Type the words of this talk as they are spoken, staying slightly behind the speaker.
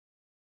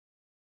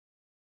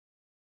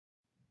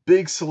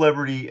Big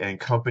celebrity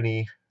and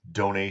company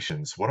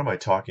donations. What am I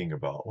talking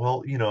about?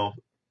 Well,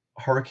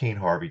 Hurricane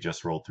Harvey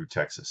just rolled through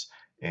Texas,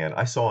 and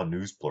I saw a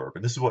news blurb,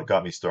 and this is what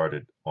got me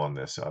started on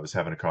this. I was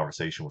having a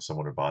conversation with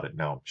someone about it,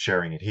 now I'm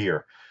sharing it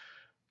here.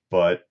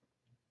 But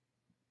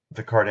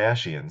the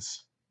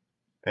Kardashians,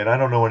 and I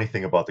don't know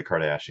anything about the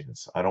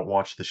Kardashians. I don't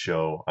watch the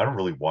show. I don't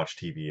really watch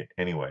TV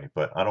anyway,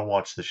 but I don't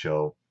watch the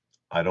show.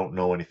 I don't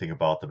know anything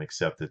about them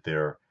except that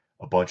they're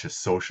a bunch of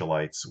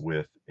socialites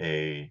with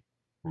a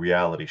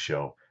reality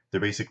show. They're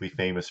basically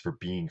famous for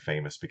being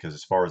famous because,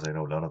 as far as I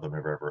know, none of them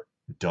have ever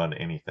done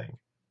anything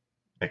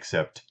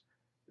except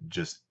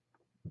just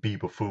be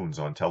buffoons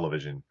on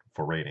television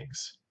for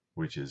ratings,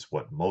 which is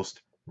what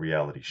most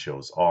reality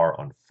shows are,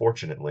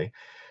 unfortunately.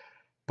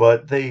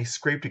 But they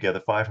scraped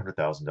together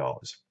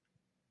 $500,000.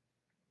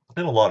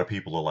 And a lot of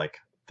people are like,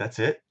 that's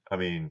it? I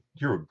mean,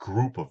 you're a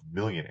group of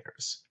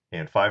millionaires,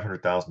 and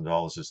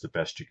 $500,000 is the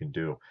best you can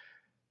do.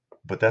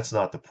 But that's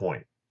not the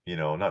point.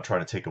 I'm not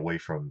trying to take away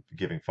from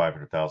giving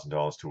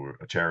 $500,000 to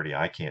a charity.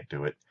 I can't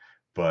do it.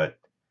 But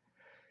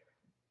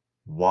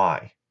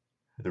why?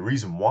 The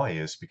reason why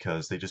is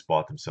because they just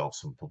bought themselves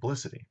some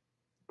publicity.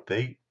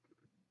 They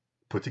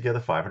put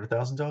together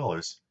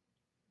 $500,000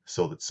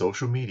 so that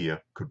social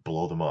media could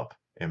blow them up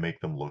and make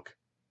them look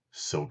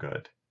so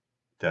good.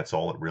 That's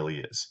all it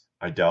really is.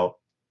 I doubt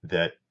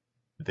that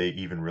they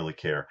even really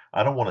care.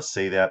 I don't want to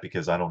say that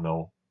because I don't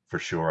know for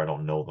sure. I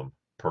don't know them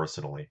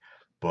personally.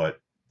 But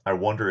I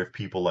wonder if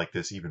people like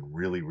this even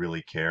really,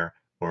 really care,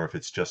 or if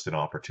it's just an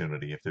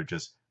opportunity, if they're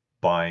just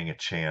buying a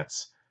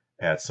chance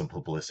at some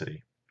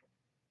publicity.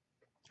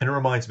 And it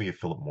reminds me of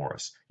Philip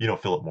Morris. You know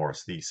Philip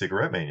Morris, the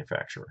cigarette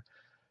manufacturer.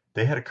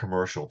 They had a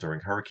commercial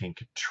during Hurricane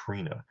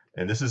Katrina,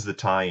 and this is the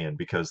tie-in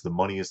because the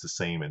money is the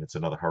same and it's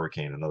another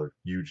hurricane, another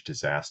huge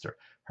disaster.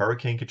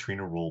 Hurricane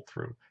Katrina rolled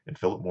through, and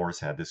Philip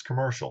Morris had this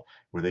commercial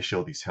where they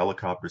show these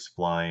helicopters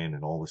flying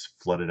and all this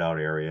flooded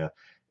out area,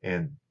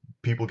 and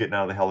people getting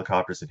out of the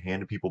helicopters and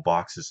handing people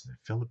boxes. And the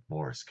Philip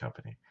Morris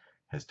Company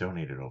has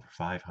donated over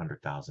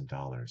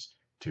 $500,000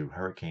 to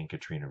Hurricane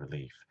Katrina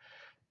relief.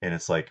 And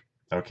it's like,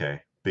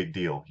 okay, big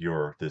deal.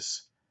 You're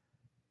this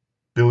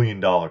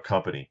billion-dollar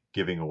company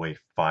giving away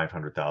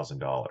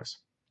 $500,000.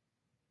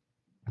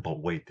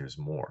 But wait, there's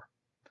more.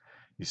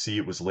 You see,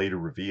 it was later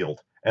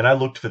revealed, and I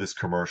looked for this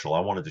commercial.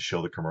 I wanted to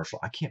show the commercial.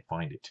 I can't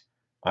find it.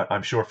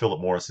 I'm sure Philip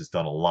Morris has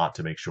done a lot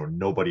to make sure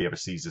nobody ever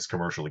sees this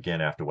commercial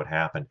again after what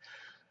happened.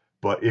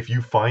 But if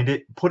you find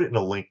it, put it in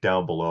a link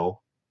down below.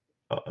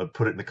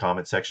 Put it in the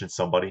comment section,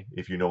 somebody,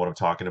 if you know what I'm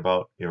talking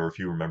about, or if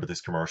you remember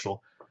this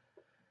commercial.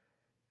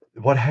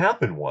 What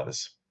happened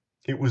was,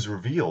 it was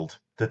revealed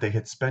that they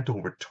had spent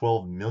over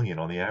 $12 million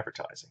on the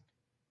advertising.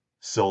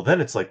 So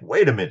then it's like,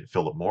 wait a minute,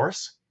 Philip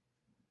Morris.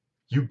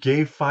 You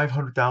gave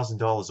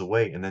 $500,000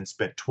 away and then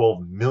spent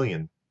 $12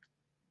 million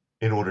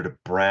in order to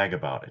brag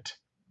about it.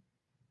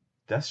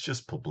 That's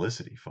just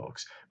publicity,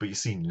 folks. But you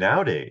see,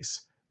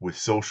 nowadays, with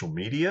social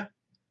media,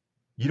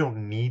 you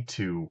don't need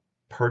to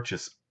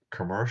purchase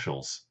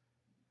commercials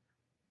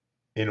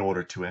in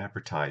order to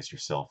advertise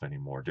yourself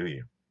anymore, do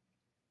you?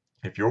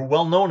 If you're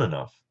well known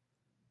enough,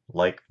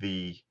 like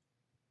the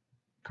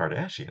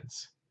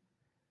Kardashians,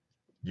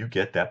 you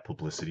get that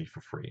publicity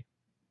for free.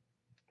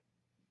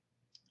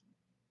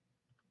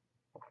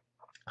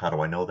 How do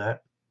I know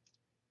that?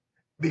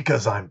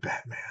 Because I'm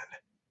Batman.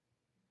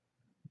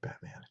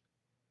 Batman.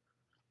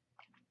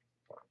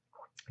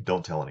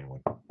 Don't tell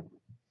anyone.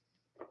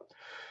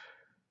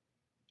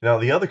 Now,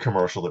 the other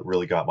commercial that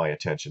really got my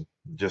attention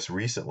just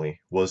recently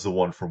was the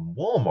one from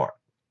Walmart.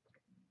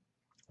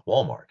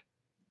 Walmart.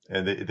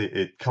 And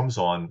it comes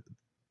on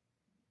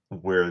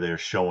where they're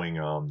showing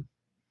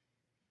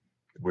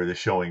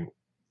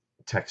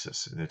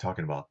Texas, and they're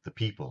talking about the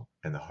people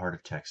and the heart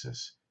of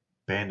Texas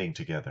banding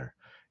together.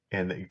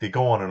 And they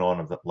go on and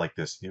on like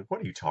this.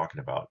 What are you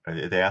talking about?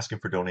 Are they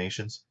asking for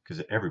donations?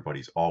 Because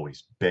everybody's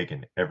always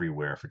begging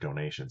everywhere for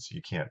donations.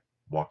 You can't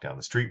walk down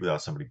the street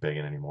without somebody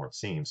begging anymore, it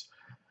seems.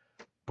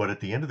 But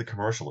at the end of the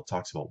commercial, it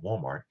talks about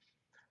Walmart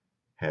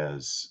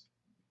has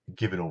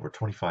given over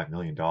 $25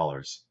 million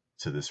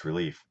to this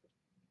relief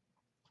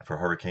for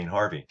Hurricane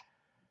Harvey.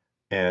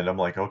 And I'm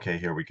like, okay,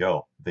 here we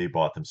go. They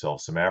bought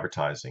themselves some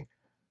advertising.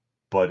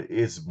 But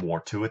it's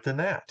more to it than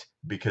that.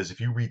 Because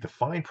if you read the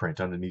fine print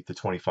underneath the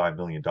 $25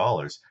 million,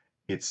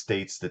 it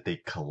states that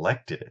they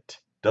collected it.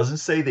 It doesn't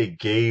say they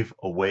gave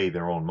away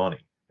their own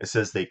money. It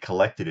says they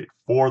collected it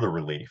for the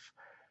relief,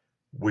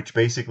 which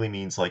basically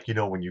means, like,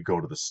 when you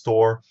go to the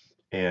store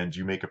and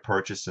you make a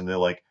purchase and they're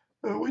like,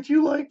 would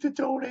you like to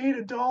donate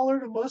 $1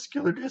 to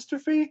muscular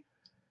dystrophy?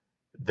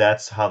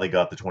 That's how they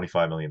got the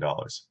 $25 million.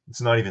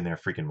 It's not even their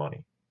freaking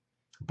money.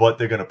 But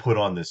they're going to put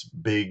on this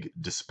big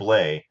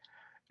display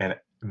and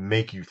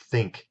make you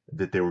think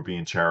that they were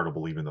being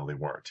charitable even though they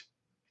weren't.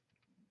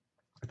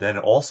 Then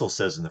it also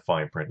says in the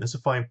fine print, this is a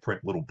fine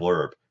print little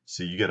blurb,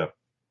 so you gotta,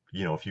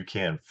 if you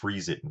can,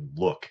 freeze it and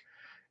look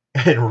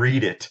and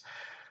read it.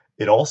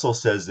 It also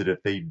says that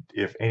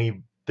if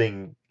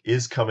anything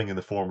is coming in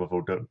the form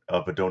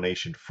of a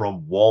donation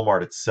from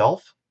Walmart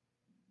itself,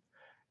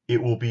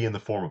 it will be in the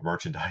form of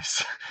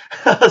merchandise.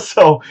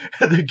 So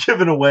they're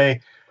giving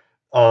away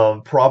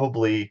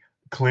probably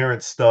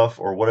clearance stuff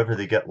or whatever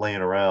they get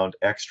laying around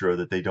extra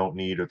that they don't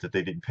need or that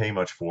they didn't pay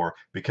much for,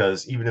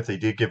 because even if they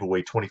did give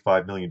away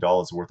 $25 million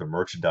worth of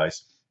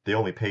merchandise, they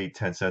only paid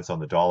 10 cents on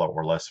the dollar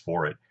or less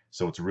for it.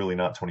 So it's really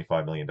not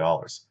 $25 million,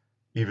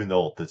 even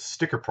though the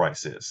sticker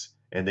price is,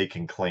 and they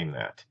can claim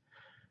that.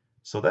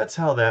 So that's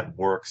how that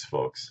works,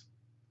 folks.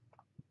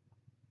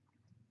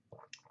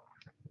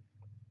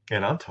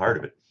 And I'm tired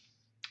of it.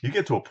 You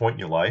get to a point in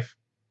your life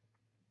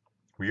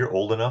where you're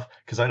old enough,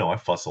 because I know I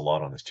fuss a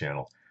lot on this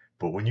channel,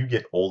 but when you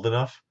get old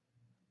enough,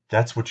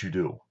 that's what you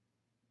do.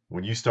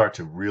 When you start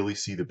to really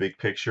see the big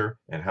picture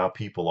and how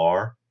people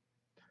are,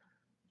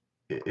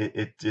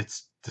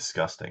 it's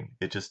disgusting.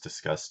 It just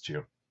disgusts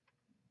you.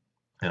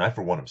 And I,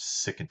 for one, am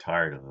sick and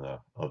tired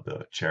of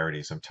the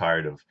charities. I'm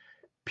tired of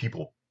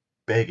people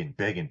begging,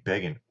 begging,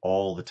 begging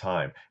all the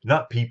time.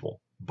 Not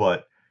people,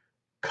 but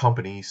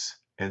companies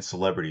and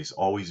celebrities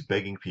always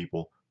begging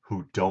people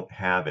who don't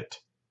have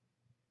it,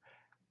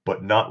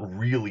 but not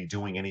really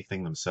doing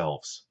anything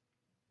themselves.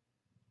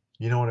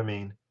 You know what I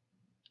mean?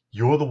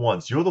 You're the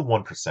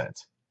 1%.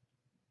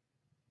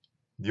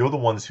 You're the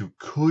ones who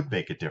could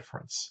make a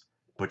difference,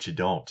 but you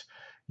don't.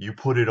 You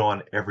put it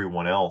on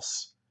everyone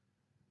else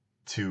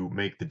to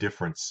make the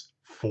difference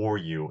for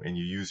you, and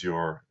you use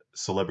your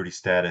celebrity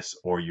status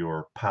or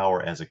your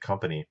power as a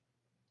company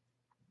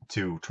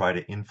to try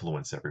to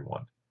influence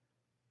everyone,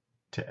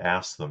 to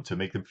ask them, to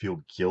make them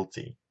feel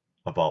guilty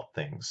about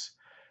things.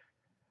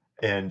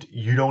 And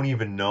you don't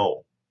even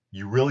know.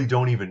 You really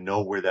don't even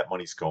know where that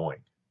money's going.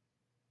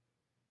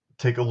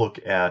 Take a look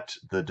at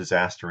the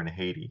disaster in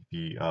Haiti,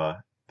 the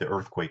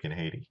earthquake in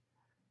Haiti.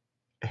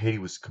 Haiti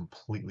was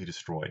completely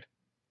destroyed.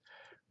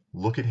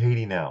 Look at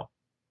Haiti now.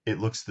 It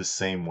looks the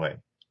same way.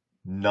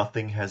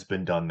 Nothing has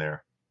been done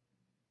there.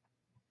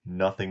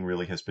 Nothing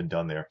really has been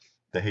done there.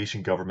 The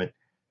Haitian government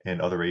and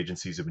other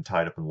agencies have been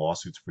tied up in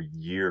lawsuits for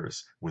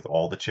years with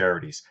all the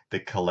charities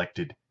that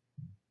collected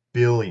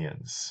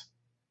billions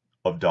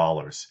of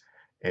dollars.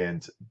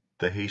 And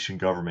the Haitian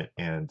government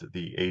and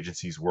the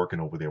agencies working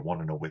over there want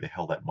to know where the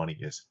hell that money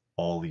is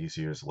all these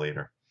years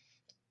later.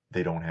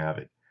 They don't have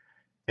it.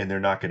 And they're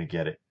not going to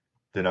get it.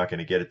 They're not going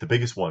to get it. The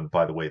biggest one,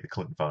 by the way, the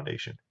Clinton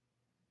Foundation,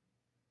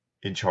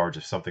 in charge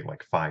of something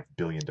like $5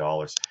 billion.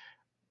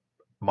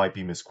 Might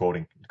be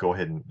misquoting. Go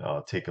ahead and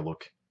take a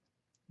look.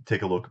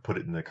 Take a look. Put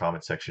it in the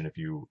comment section if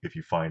you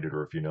find it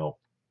or if you know.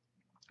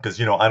 Because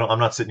I'm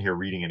not sitting here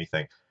reading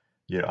anything.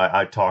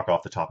 I talk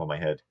off the top of my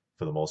head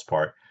for the most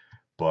part,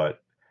 but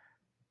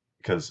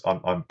because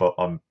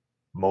I'm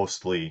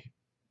mostly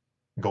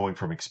going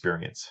from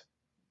experience,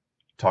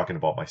 talking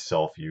about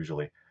myself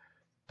usually.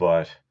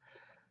 But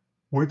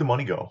where'd the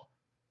money go?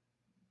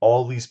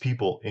 All these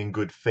people in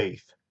good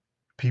faith,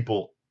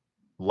 people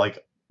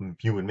like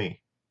you and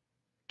me,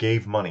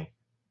 gave money.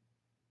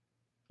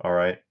 All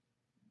right.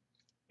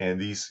 And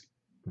these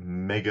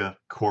mega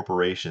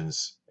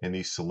corporations and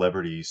these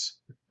celebrities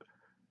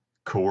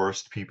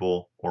coerced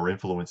people or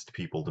influenced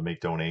people to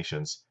make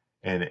donations,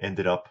 and it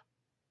ended up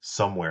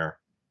somewhere,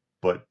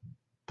 but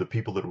the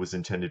people that it was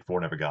intended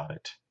for never got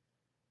it.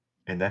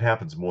 And that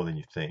happens more than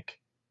you think.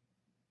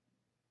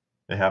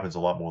 It happens a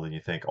lot more than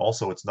you think.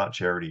 Also, it's not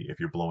charity if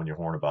you're blowing your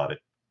horn about it.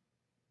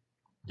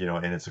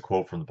 And it's a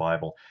quote from the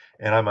Bible.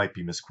 And I might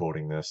be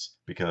misquoting this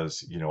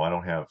because, I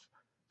don't have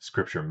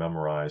scripture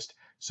memorized.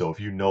 So if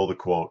you know the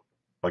quote,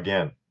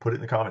 again, put it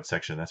in the comment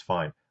section. That's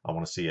fine. I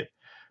want to see it.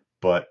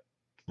 But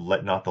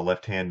let not the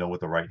left hand know what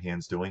the right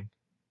hand's doing.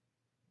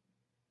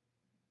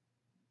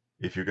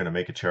 If you're going to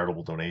make a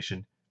charitable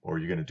donation or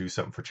you're going to do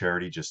something for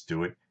charity, just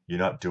do it. You're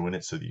not doing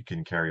it so that you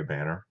can carry a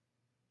banner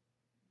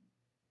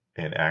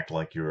and act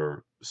like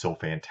you're so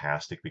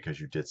fantastic because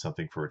you did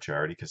something for a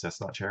charity, because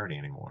that's not charity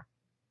anymore.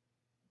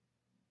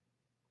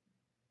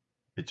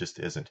 It just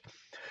isn't.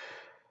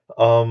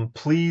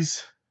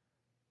 Please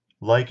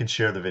like and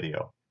share the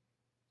video.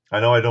 I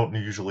know I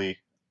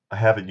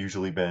haven't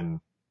usually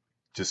been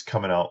just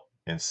coming out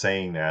and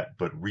saying that,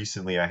 but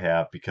recently I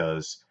have,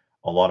 because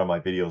a lot of my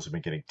videos have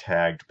been getting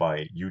tagged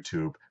by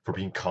YouTube for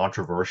being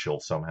controversial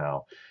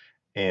somehow,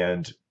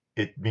 and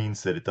it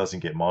means that it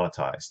doesn't get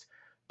monetized.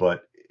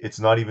 But it's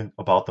not even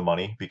about the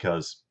money,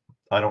 because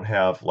I don't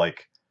have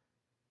like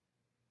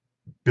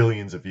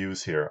billions of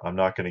views here. I'm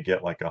not going to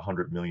get like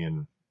 100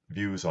 million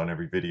views on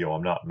every video.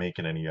 I'm not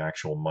making any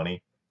actual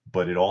money,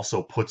 but it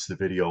also puts the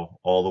video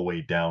all the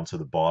way down to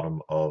the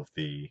bottom of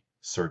the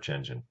search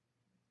engine.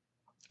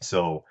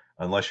 So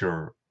unless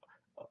you're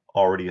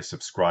already a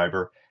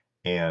subscriber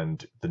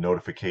and the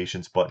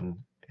notifications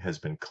button has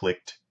been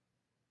clicked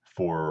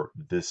for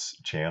this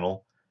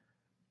channel,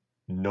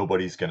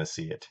 nobody's going to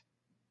see it.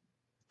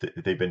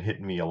 They've been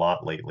hitting me a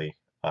lot lately,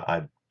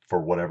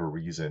 for whatever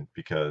reason,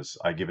 because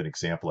I give an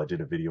example. I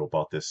did a video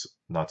about this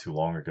not too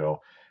long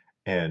ago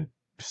and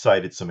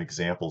cited some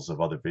examples of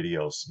other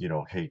videos.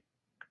 Hey,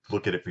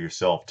 look at it for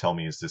yourself. Tell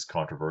me, is this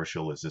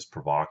controversial? Is this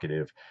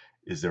provocative?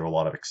 Is there a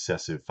lot of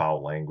excessive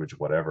foul language,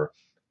 whatever?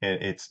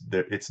 And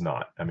it's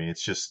not. I mean,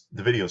 it's just,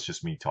 the video is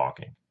just me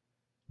talking.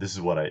 this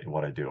is what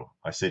I do.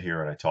 I sit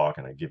here and I talk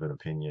and I give an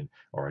opinion,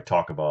 or I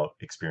talk about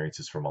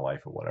experiences from my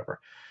life or whatever.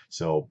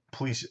 So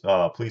please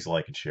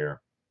like and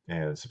share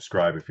and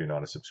subscribe if you're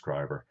not a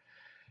subscriber.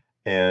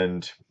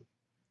 And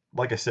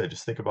like I said,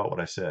 just think about what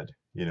I said.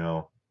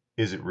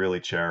 Is it really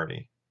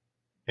charity?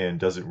 And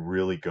does it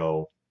really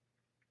go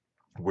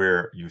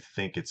where you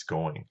think it's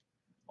going?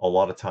 A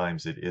lot of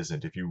times it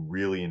isn't. If you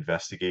really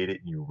investigate it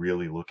and you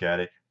really look at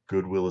it,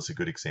 Goodwill is a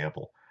good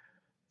example.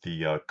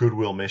 The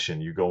Goodwill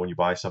mission, you go and you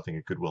buy something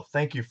at Goodwill.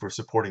 Thank you for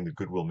supporting the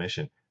Goodwill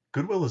mission.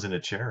 Goodwill isn't a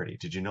charity.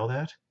 Did you know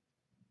that?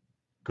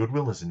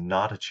 Goodwill is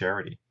not a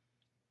charity.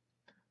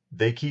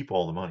 They keep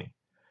all the money.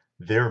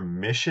 Their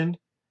mission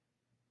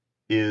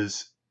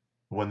is,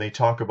 when they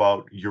talk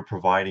about you're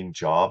providing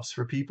jobs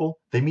for people,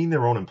 they mean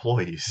their own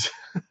employees.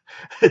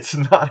 It's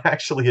not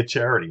actually a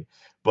charity,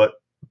 but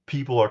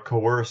people are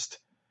coerced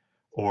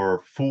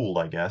or fooled,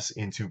 I guess,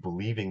 into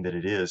believing that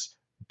it is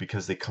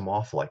because they come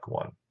off like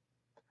one.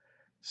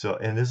 So,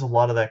 and there's a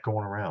lot of that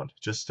going around.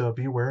 Just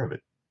be aware of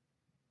it.